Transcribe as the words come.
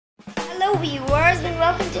Hello viewers and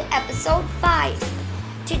welcome to episode 5.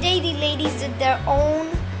 Today the ladies did their own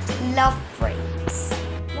love frames.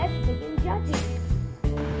 Let's begin judging.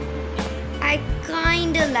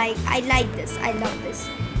 I like this. I love this.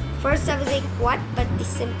 First I was like, what? But the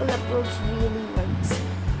simple approach really works.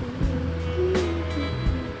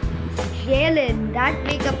 Jalen, that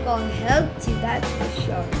makeup call helped you, that's for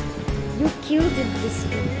sure. You killed it this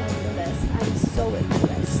week nonetheless. I'm so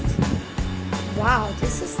impressed. Wow,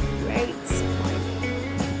 this is very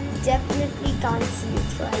disappointing. Definitely can't see you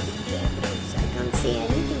try the videos. I can't say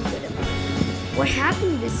anything good about it. What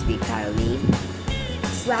happened this week, Caroline?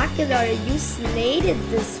 Dracula, you slayed it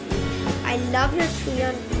this week. I love your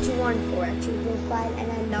 2-on-4 actually profile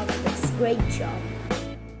and I love this. Great job.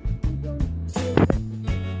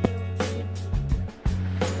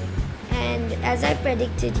 And as I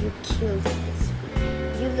predicted, you killed it this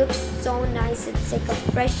week. You look so nice. It's like a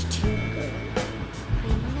fresh tube girl.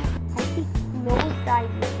 I think nose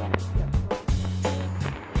dive is one of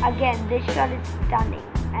your. Again, this shot is stunning,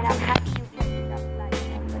 and I'm happy you kept it up like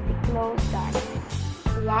that, but the close dive.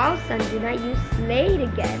 Wow, Sanjana, you slayed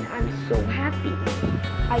again. I'm so happy.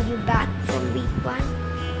 Are you back from week 1?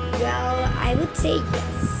 Well, I would say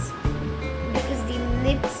yes, because the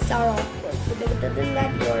lips are awkward, but other than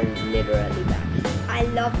that, you're literally back. I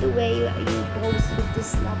love the way you pose with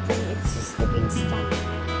this nothing. It's just looking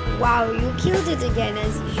stunning. Wow, you killed it again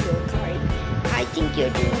as usual, Kari. I think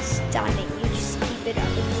you're doing stunning. You just keep it up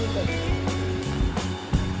and move it.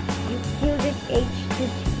 You killed it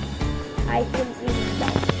H2G. I simply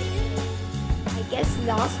love it. I guess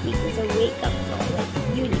last week was a wake-up call, like a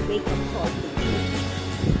beauty wake-up call for you.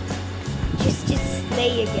 Just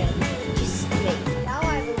slay again. Just slay. Now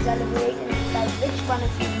I will deliberate and decide which one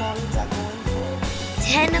of you models are going for.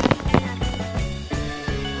 10 of you.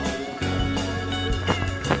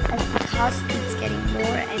 Cast keeps getting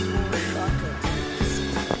more and more shorter.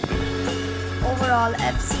 Overall,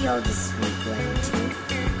 FCO this week went to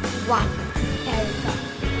 1. Erica,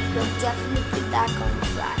 you're definitely back on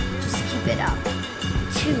track. Just keep it up.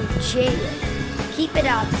 2. Jalen, keep it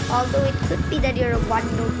up. Although it could be that you're a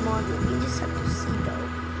one-note model, we just have to see though.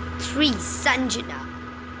 3. Sanjana,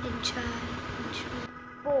 enjoy.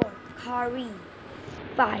 4. Kari.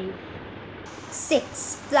 5.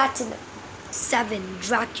 6. Platinum. 7.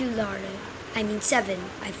 Dracula. 7,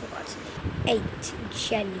 I forgot. 8.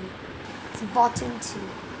 Jenny. Bottom 2.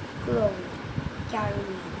 Chloe.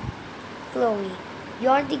 Caroline. Chloe,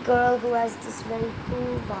 you're the girl who has this very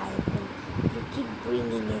cool vibe and you keep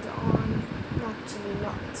bringing it on naturally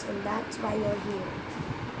not, and that's why you're here.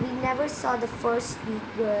 We never saw the first week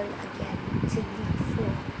girl again till week 4.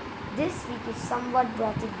 This week you somewhat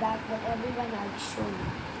brought it back, but everyone outshone you.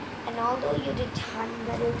 And although you did ton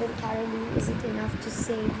better than Caroline, is it enough to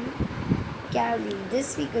save you? Caroline,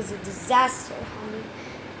 this week was a disaster, honey.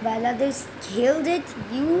 While others killed it,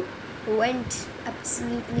 you went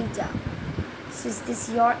absolutely down. So is this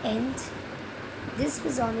your end? This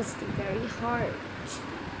was honestly very hard.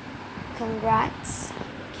 Congrats,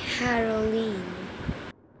 Caroline.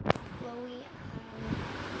 Chloe,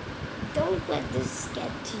 don't let this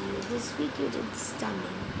get to you. This week you did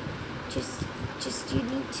stunning. Just you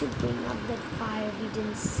need to bring up that fire we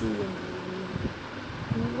didn't see in you.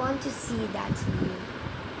 We want to see that in you.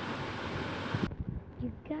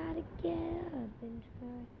 You gotta get up and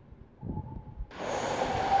try.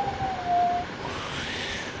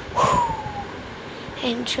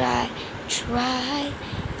 And try.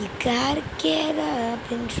 You gotta get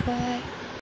up and try.